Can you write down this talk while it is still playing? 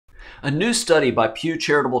A new study by Pew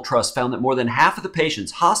Charitable Trusts found that more than half of the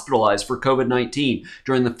patients hospitalized for COVID-19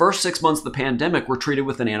 during the first 6 months of the pandemic were treated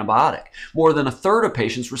with an antibiotic. More than a third of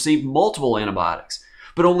patients received multiple antibiotics.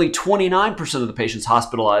 But only 29% of the patients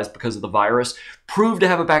hospitalized because of the virus proved to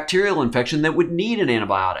have a bacterial infection that would need an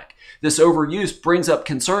antibiotic. This overuse brings up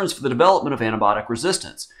concerns for the development of antibiotic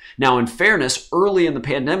resistance. Now, in fairness, early in the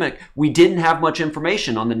pandemic, we didn't have much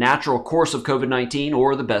information on the natural course of COVID-19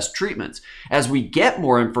 or the best treatments. As we get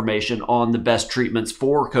more information on the best treatments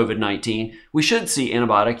for COVID-19, we should see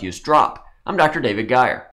antibiotic use drop. I'm Dr. David Geyer.